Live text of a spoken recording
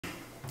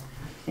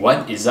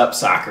What is up,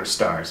 soccer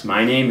stars?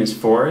 My name is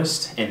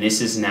Forrest, and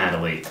this is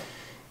Natalie.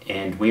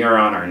 And we are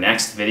on our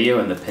next video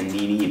in the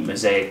Panini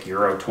Mosaic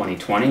Euro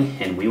 2020,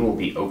 and we will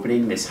be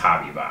opening this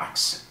hobby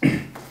box.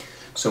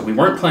 So we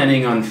weren't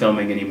planning on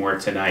filming anymore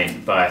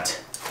tonight,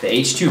 but the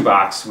H2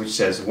 box, which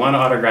says 1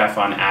 autograph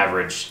on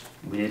average,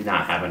 we did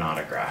not have an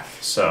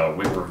autograph. So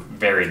we were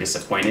very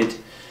disappointed.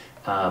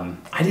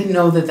 I didn't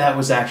know that that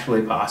was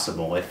actually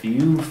possible. If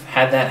you've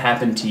had that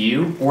happen to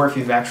you, or if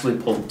you've actually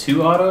pulled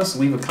 2 autos,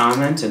 leave a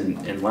comment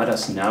and let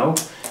us know.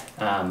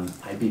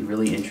 I'd be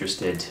really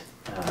interested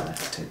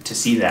to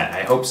see that.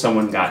 I hope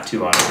someone got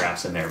 2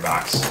 autographs in their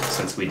box,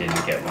 since we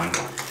didn't get one.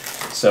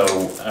 So,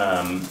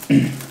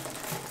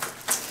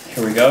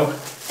 here we go.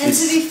 And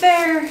to be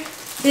fair,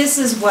 this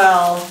as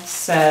well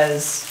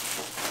says,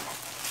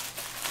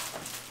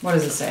 what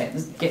does it say?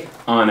 Get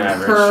on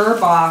average. Per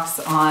box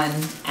on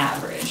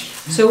average.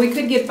 So we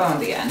could get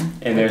boned again.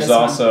 And there's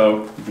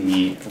also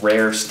the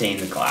rare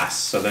stained glass.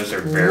 So those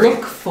are very...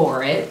 Look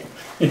for it.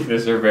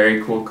 Those are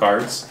very cool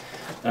cards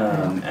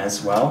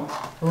as well.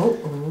 Oh,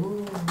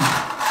 ooh.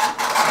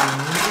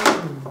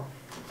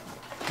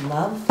 Ooh.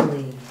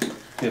 Lovely.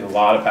 We have a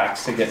lot of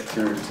packs to get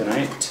through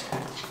tonight.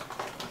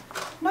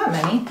 Not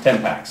many.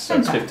 10 packs, so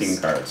 10 it's packs. 15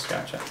 cards.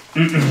 Gotcha.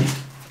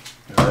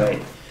 All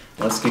right.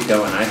 Let's get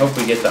going. I hope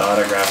we get the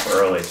autograph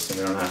early so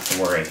we don't have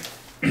to worry.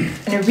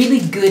 And a really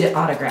good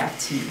autograph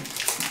too.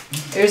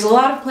 There's a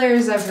lot of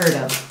players I've heard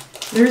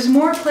of. There's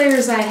more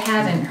players I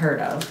haven't heard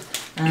of.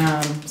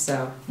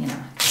 So, you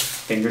know.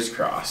 Fingers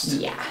crossed.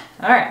 Yeah.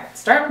 All right.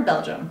 Start with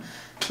Belgium.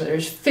 So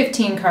there's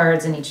 15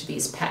 cards in each of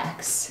these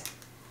packs.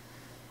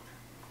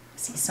 I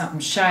see something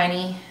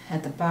shiny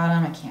at the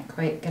bottom. I can't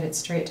quite get it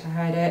straight to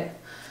hide it.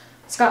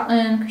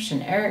 Scotland,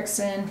 Christian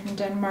Eriksen from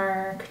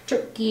Denmark,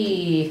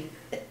 Turkey.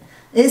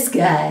 This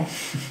guy,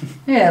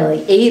 I have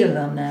like 8 of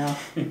them now.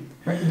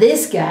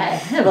 This guy, I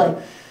have like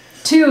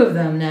 2 of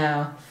them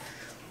now.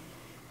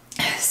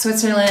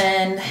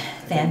 Switzerland,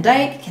 Van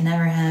Dijk, can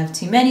never have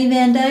too many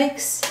Van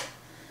Dijks.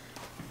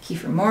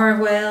 Kiefer Moore of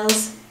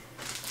Wales.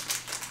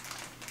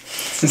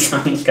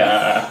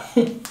 Zanka.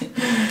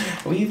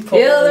 We've pulled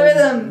Feel the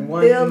rhythm,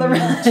 1, feel the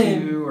rhyme.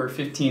 2, or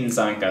 15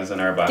 Zankas in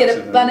our boxes. Get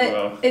it, bun it.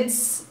 Well.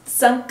 It's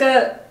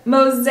Zanka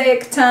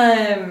Mosaic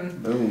time.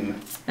 Boom.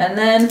 And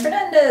then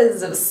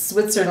Fernandez of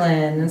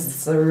Switzerland. This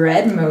is a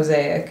red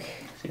mosaic.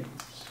 Flip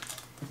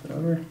it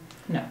over.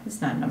 No,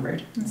 it's not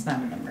numbered. It's not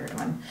a numbered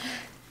one.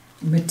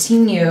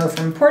 Moutinho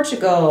from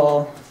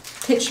Portugal.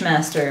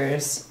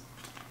 Pitchmasters.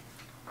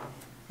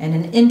 And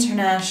an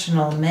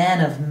international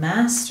man of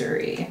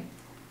mastery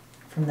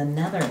from the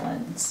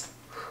Netherlands.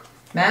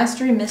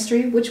 Mastery,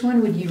 mystery, which one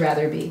would you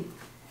rather be?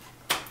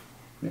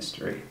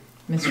 Mystery.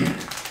 Mystery?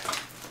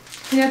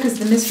 Yeah, because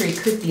the mystery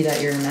could be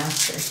that you're a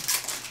master.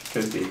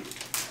 Could be.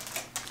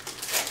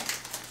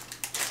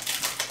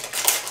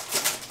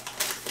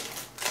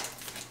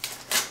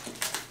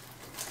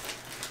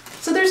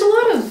 So there's a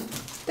lot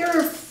of, there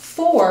are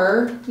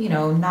 4, you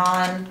know,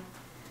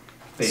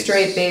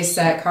 non-straight base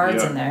set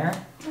cards in there.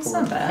 That's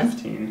not bad.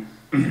 15.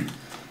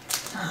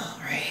 All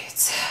right.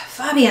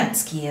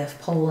 Fabianski of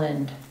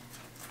Poland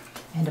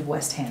and of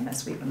West Ham,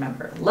 as we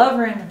remember.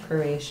 Lovren of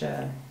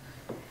Croatia.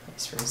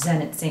 Plays for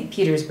Zenit St.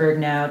 Petersburg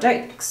now.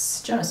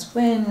 Dykes. Jonas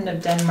Wind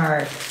of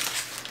Denmark.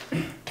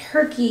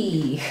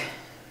 Turkey.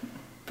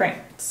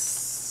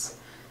 France.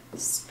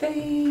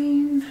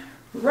 Spain.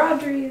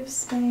 Rodri of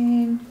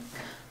Spain.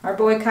 Our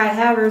boy Kai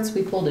Havertz,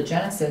 we pulled a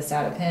Genesis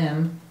out of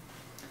him.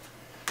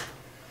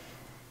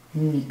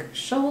 Nico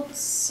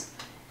Schultz.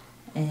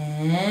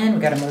 And we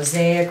got a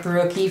Mosaic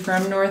rookie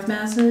from North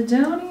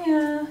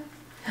Macedonia.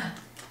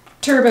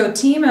 Turbo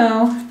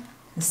Timo,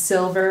 the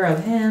silver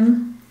of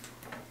him.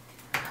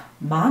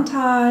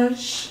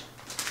 Montage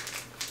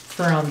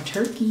from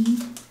Turkey.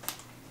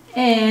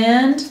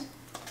 And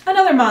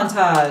another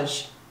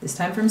Montage, this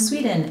time from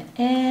Sweden.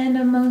 And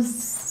a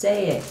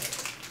Mosaic.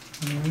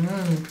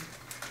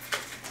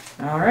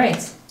 All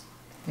right,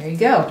 there you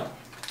go.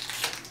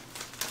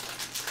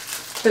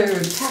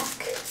 3rd pack.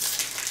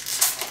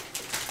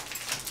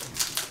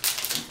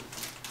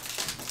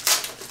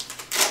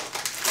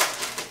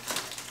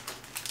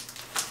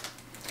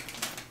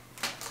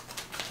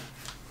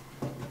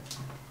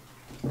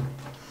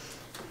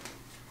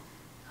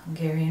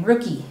 Hungarian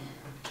rookie.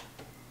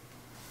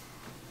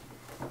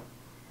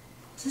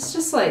 Is this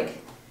just like,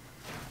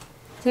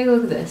 take a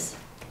look at this.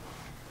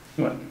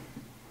 What?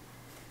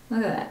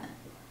 Look at that.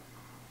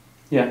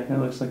 Yeah, that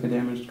looks like a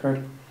damaged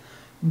card.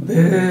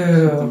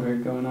 Boo. Something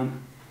weird going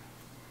on.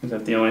 Is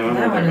that the only one?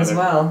 That one as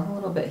well. A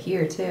little bit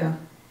here too.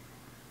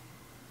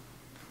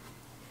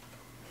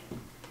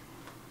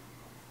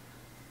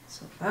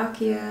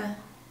 Slovakia.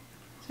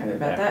 Sorry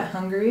about that.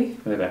 Hungary.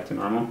 Are they back to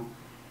normal?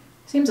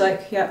 Seems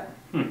like, yep.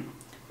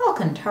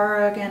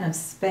 Alcantara again of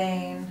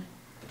Spain.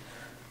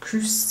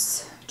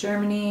 Cruz,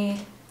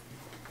 Germany.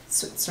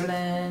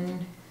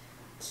 Switzerland.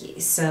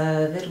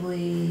 Chiesa of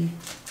Italy.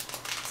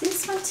 See,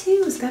 this one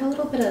too has got a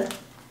little bit of...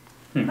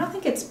 I don't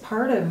think it's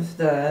part of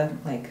the,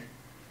 like,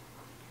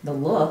 the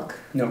look.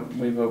 Nope,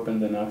 we've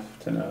opened enough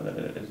to know that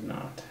it is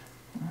not.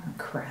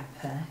 crap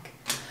pack.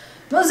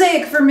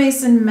 Mosaic for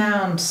Mason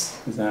Mount.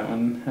 Does that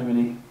one have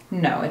any?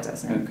 No, it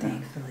doesn't, Okay.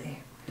 thankfully.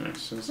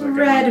 Nice. So it's like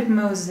Red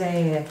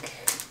Mosaic.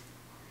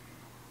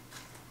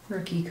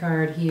 Rookie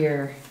card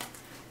here.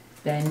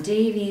 Ben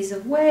Davies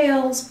of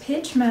Wales,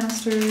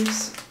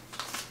 Pitchmasters.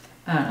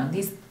 I don't know,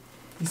 these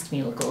to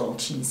me look a little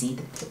cheesy,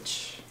 the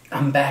pitch.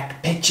 I'm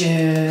back,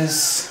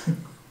 pitches.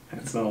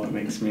 That's all it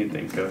makes me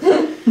think of.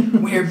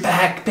 We're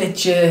back,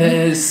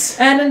 pitches.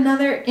 And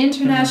another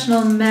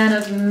international man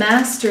of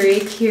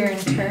mastery,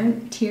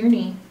 Kieran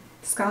Tierney,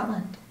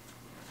 Scotland.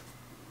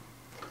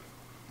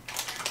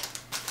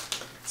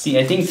 See,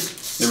 I think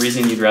the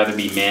reason you'd rather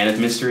be man of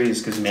mystery is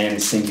because man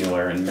is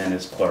singular and men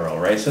is plural,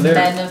 right? So there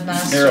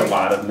are a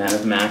lot of men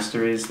of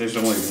masteries. There's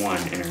only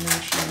one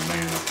international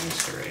man of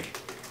mystery.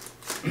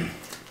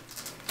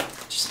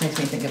 Just makes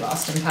me think of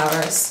Austin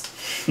Powers.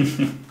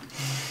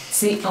 It's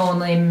the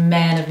only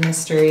man of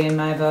mystery in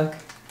my book.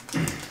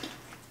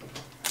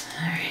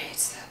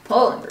 Alright,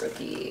 Poland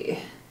rookie.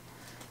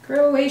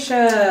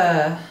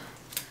 Croatia.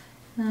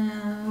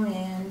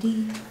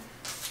 Andy.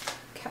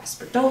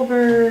 Kasper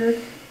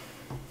Dolberg.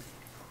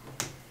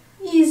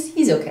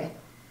 He's okay.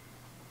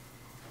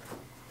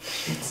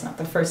 It's not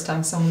the first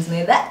time someone's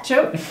made that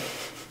joke.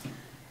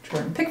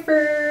 Jordan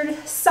Pickford,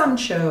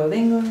 Sancho of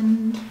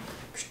England,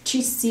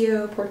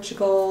 Patricio,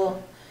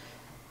 Portugal,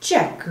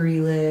 Jack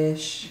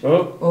Grealish.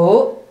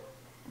 Oh,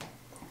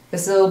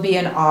 this will be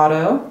an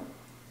auto.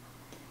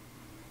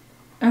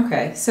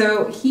 Okay,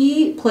 so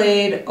he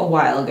played a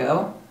while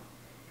ago.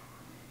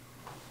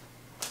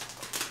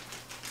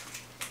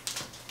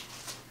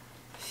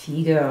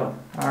 Figo.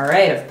 All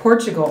right, of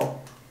Portugal.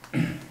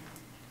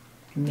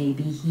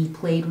 Maybe he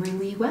played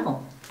really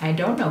well. I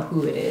don't know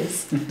who it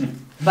is,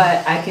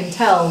 but I can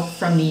tell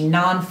from the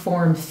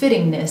non-form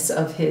fittingness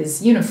of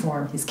his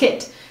uniform, his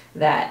kit,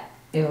 that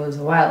it was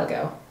a while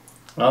ago.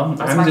 Well,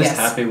 That's I'm my just guess.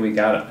 happy we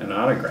got an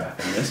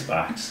autograph in this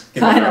box.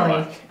 Give it Finally. our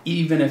luck.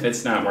 Even if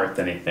it's not worth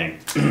anything.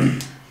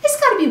 It's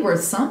got to be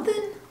worth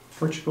something.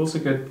 Portugal's a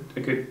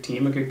good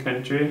team, a good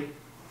country.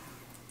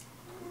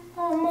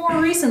 Well,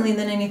 more recently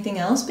than anything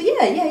else, but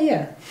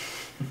yeah.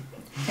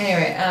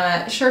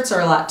 Anyway, shirts are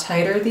a lot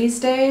tighter these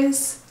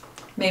days.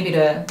 Maybe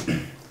to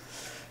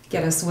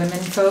get us women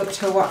folk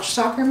to watch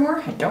soccer more.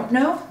 I don't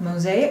know.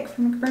 Mosaic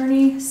for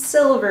McBurney.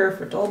 Silver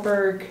for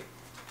Dolberg.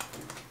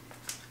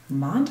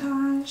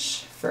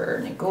 Montage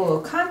for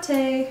N'Golo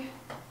Kante.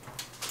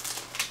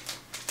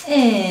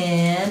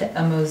 And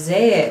a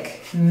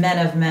Mosaic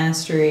Men of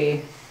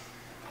Mastery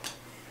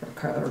for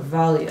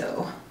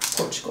Carvalho,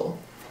 Portugal.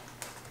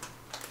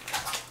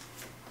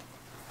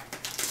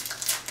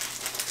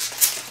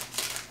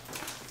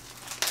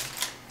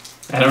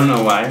 I don't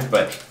know why,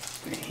 but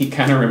he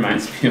kind of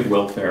reminds me of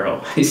Will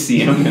Ferrell. I see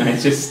him and I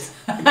just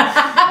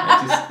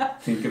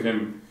think of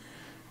him.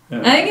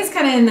 I think it's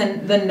kind of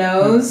in the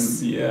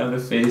nose. Yeah, the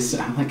face.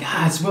 I'm like,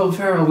 it's Will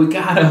Ferrell. We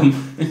got him.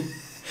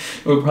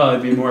 It would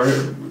probably be more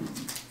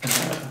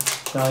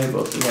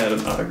valuable if we had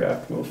an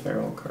autographed Will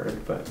Ferrell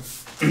card, but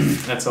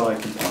that's all I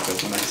can think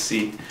of when I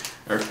see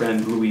our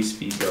friend Luis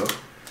Figo.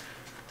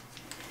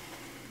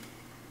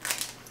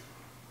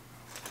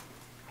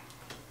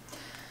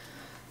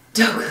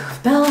 Doku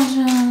of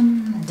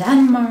Belgium,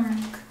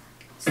 Denmark,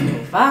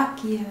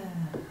 Slovakia,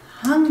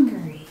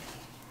 Hungary,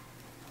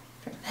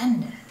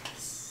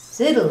 Fernandez,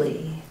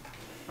 Italy,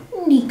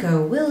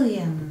 Nico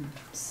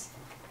Williams,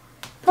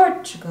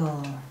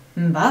 Portugal,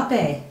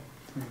 Mbappe.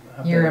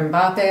 Your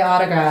Mbappe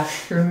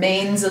autograph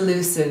remains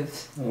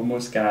elusive.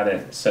 Almost got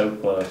it. So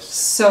close.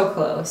 So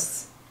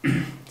close.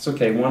 It's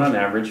okay. One on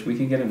average. We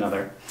can get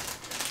another.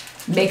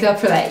 Make up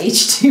for that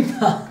H2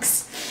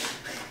 box.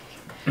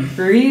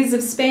 Breeze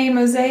of Spain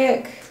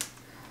Mosaic.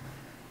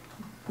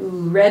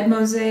 Ooh, red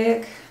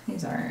Mosaic.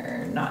 These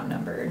are not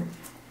numbered.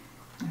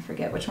 I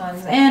forget which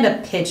ones. And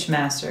a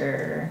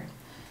Pitchmaster.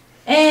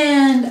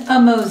 And a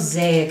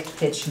Mosaic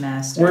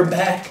Pitchmaster. We're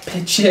back,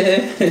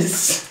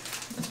 pitches.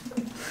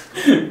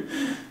 Did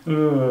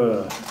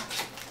you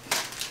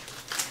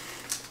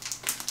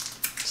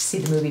see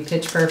the movie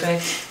Pitch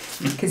Perfect?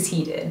 Because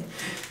he did.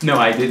 No,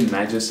 I didn't.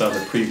 I just saw the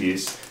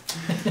previews.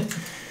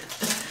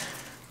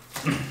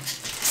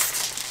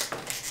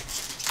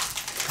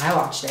 I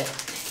watched it.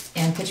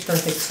 And Pitch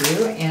Perfect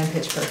 2 and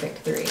Pitch Perfect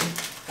 3.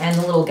 And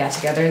the little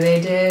get-together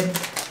they did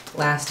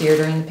last year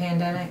during the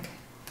pandemic.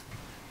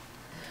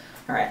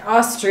 Alright,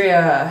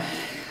 Austria,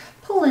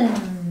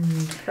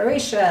 Poland,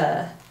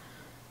 Croatia,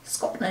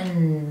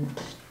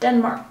 Scotland,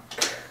 Denmark,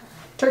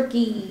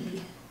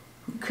 Turkey,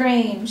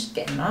 Ukraine, just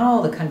getting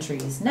all the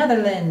countries,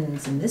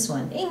 Netherlands, and this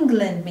one,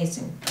 England,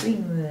 Mason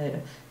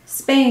Greenwood,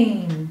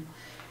 Spain,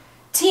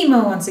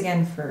 Timo once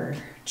again for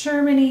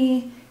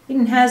Germany,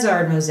 Eden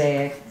Hazard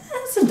Mosaic,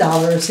 that's $1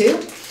 or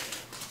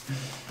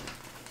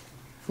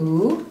 $2.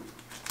 Ooh,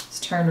 it's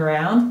turned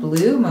around,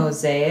 blue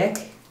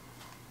Mosaic.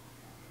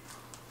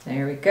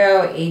 There we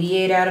go,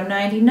 88 out of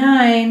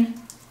 99.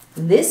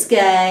 This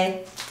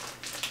guy.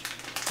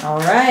 All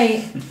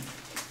right.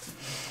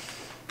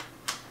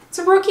 It's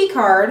a rookie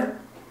card.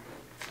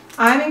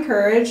 I'm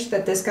encouraged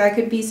that this guy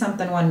could be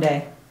something one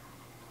day.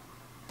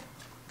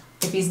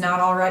 If he's not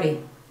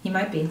already, he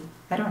might be.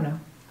 I don't know.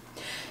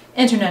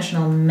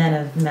 International Men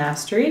of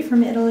Mastery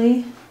from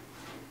Italy.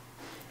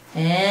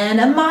 And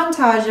a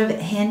montage of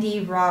Andy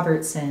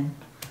Robertson.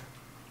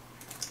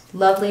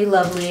 Lovely,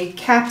 lovely.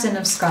 Captain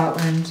of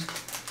Scotland.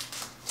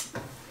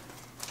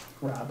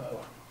 Robbo.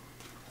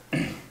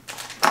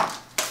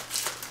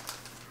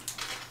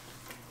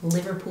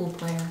 Liverpool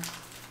player.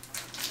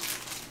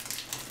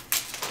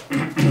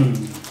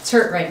 It's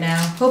hurt right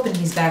now. Hoping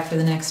he's back for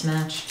the next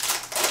match.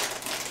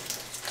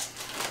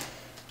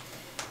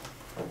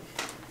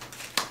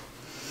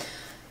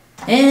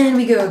 And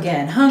we go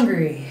again.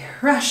 Hungary,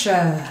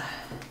 Russia,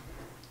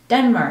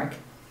 Denmark.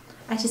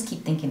 I just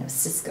keep thinking of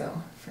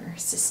Cisco for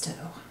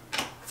Sisto.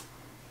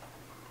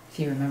 If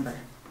you remember.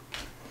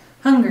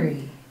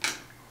 Hungary,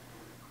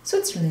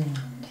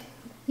 Switzerland,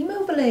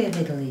 Immobile of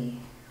Italy,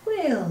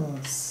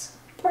 Wales,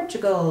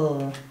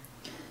 Portugal.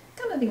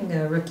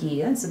 Kamavinga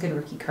rookie. That's a good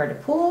rookie card to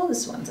pull.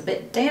 This one's a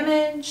bit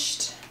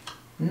damaged.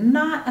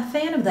 Not a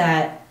fan of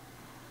that.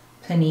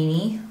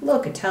 Panini,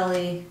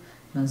 Locatelli,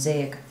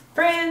 Mosaic of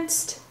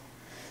France,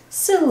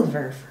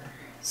 silver for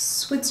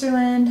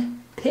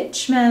Switzerland,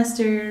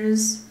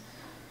 Pitchmasters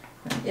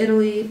from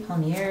Italy,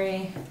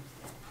 Palmieri,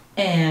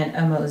 and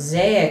a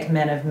Mosaic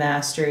Men of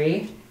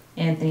Mastery,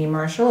 Anthony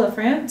Marshall of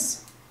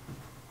France.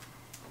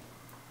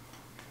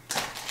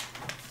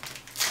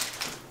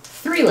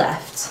 3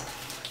 left.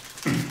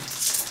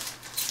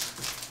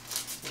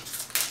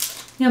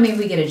 You know, maybe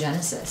we get a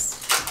Genesis.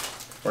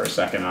 Or a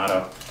second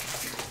auto.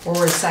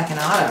 Or a second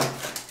auto.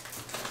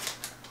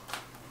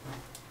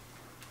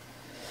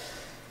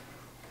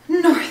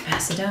 North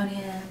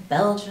Macedonia,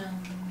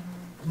 Belgium,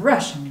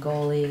 Russian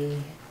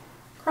goalie,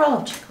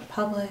 Kral of Czech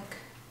Republic,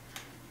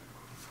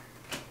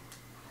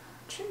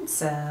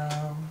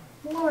 Trincel,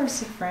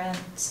 Loris of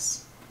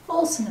France,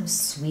 Olsen of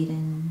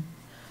Sweden,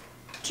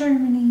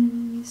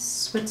 Germany,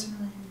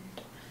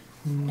 Switzerland,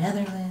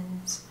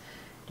 Netherlands,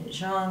 De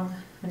Jong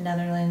of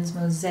Netherlands,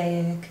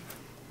 Mosaic,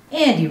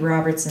 Andy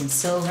Robertson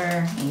silver,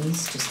 and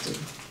he's just the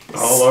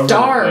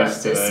star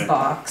of this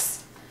box.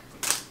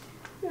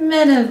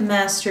 Men of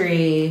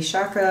Mastery,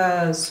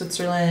 Shaka,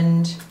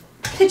 Switzerland,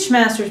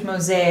 Pitchmasters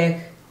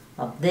Mosaic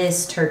of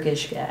this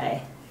Turkish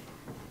guy.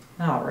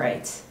 All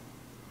right.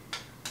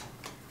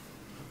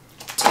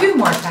 2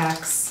 more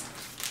packs.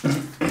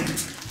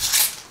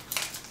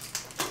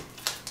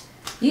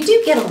 You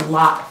do get a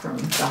lot from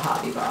the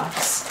hobby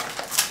box.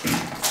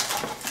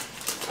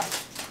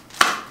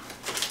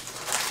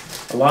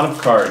 A lot of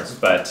cards,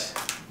 but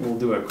we'll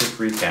do a quick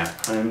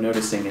recap. I'm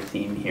noticing a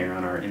theme here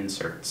on our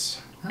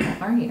inserts. Oh,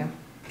 are you?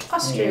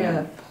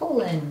 Austria,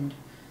 Poland,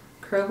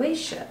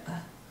 Croatia,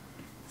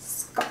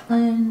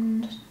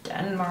 Scotland,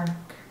 Denmark,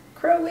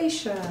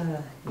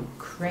 Croatia,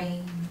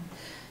 Ukraine,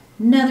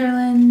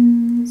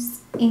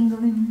 Netherlands,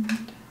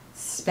 England,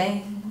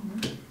 Spain,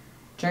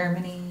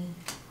 Germany,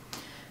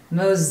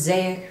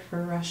 Mosaic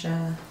for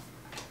Russia,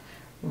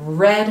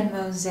 red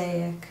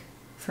Mosaic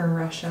for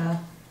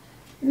Russia,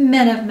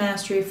 Men of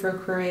Mastery for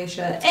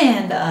Croatia,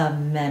 and a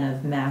Men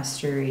of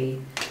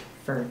Mastery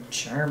for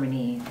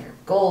Germany, their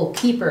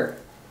goalkeeper.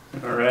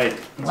 All right.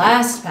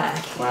 Last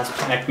pack. Last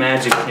pack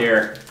magic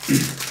here.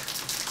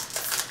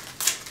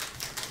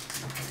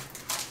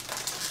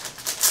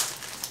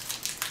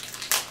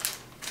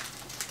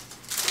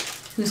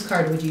 Whose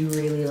card would you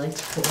really like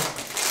to pull?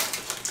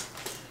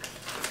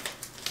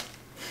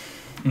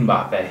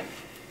 Mbappe.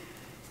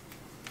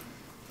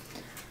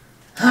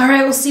 All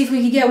right, we'll see if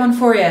we can get one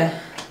for you.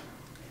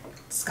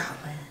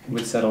 Scotland.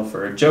 Would settle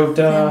for a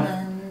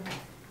Jota.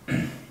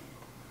 Finland.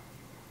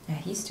 Yeah,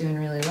 he's doing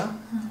really well.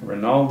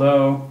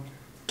 Ronaldo.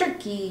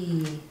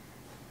 Turkey.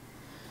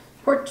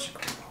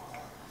 Portugal.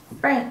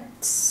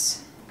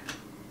 France.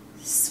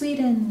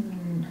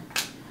 Sweden.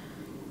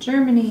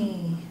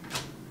 Germany.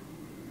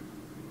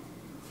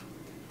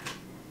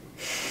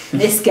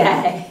 This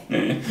guy.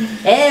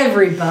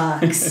 Every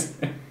box.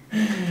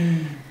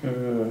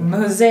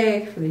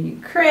 Mosaic for the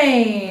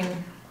Ukraine.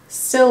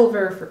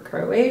 Silver for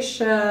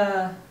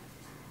Croatia.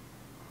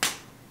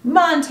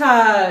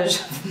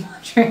 Montage of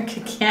Modric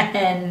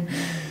again.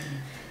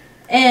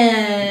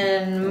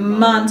 And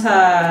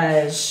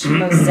montage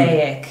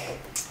Mosaic.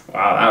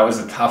 Wow, that was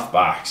a tough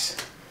box.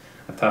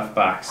 A tough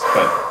box.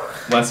 But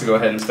let's go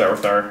ahead and start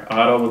with our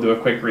auto. We'll do a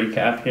quick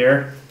recap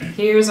here.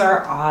 Here's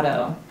our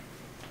auto.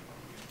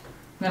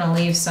 I'm going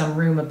to leave some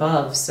room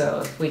above,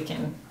 so if we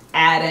can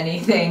add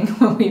anything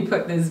when we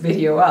put this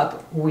video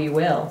up, we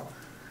will.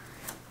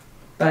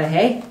 But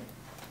hey,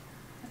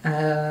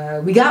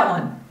 we got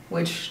one,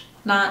 which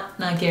not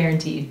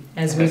guaranteed,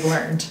 as we've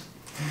learned.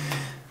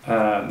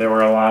 There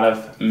were a lot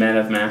of Men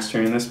of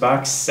Mastery in this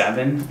box,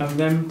 7 of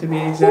them to be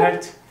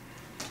exact.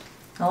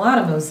 A lot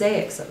of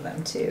mosaics of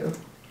them too.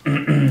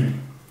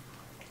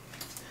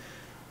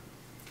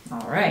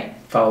 All right.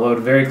 Followed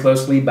very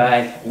closely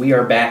by We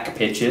Are Back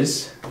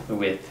pitches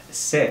with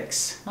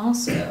 6.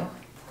 Also,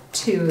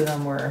 2 of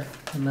them were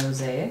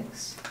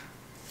mosaics.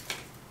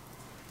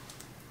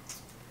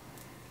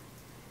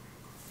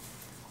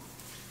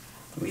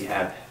 We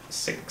have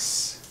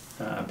 6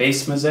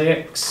 base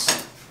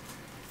mosaics.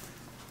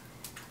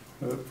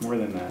 Oh, more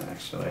than that,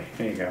 actually.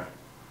 There you go.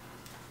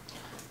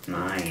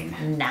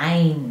 9.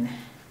 9.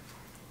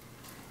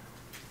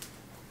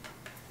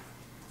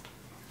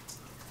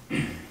 All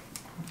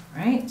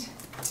right.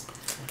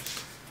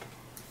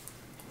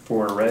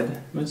 4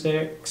 red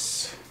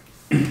mosaics.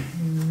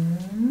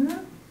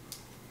 And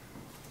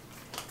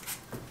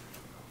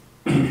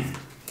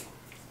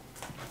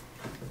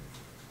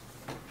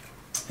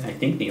I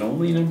think the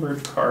only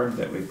numbered card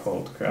that we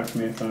pulled, correct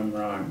me if I'm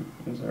wrong,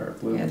 is our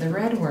blue. Yeah, the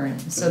red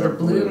weren't. So the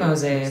blue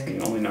mosaic. It's the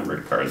only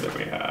numbered card that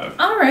we have.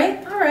 All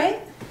right, all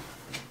right.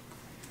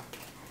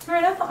 All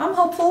right, I'm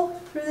hopeful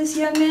for this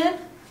young man.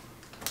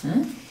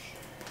 Huh?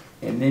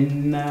 And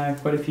then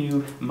quite a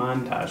few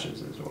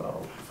montages as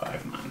well.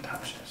 5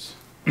 montages.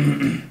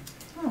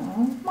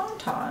 Oh,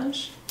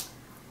 montage.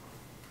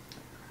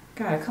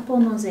 Got a couple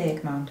of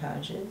mosaic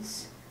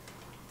montages.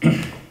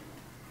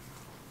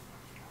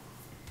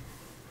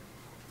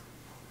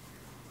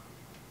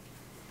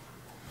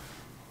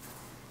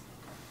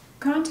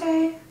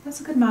 Conte, that's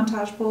a good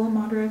montage pull.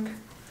 Modric,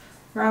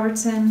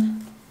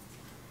 Robertson.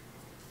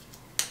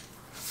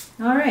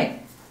 All right.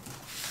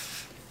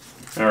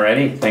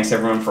 Alrighty, thanks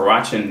everyone for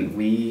watching.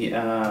 We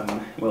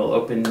will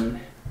open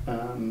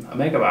a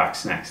mega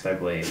box next, I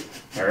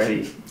believe.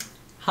 Alrighty.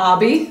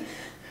 Hobby,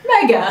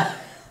 mega.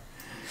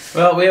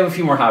 Well, we have a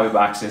few more hobby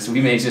boxes.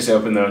 We may just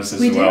open those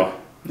as well.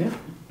 Yeah.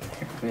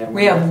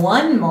 We have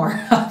one more We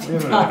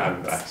have another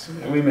hobby box.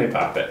 We may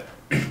pop it.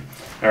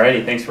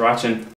 Alrighty, thanks for watching.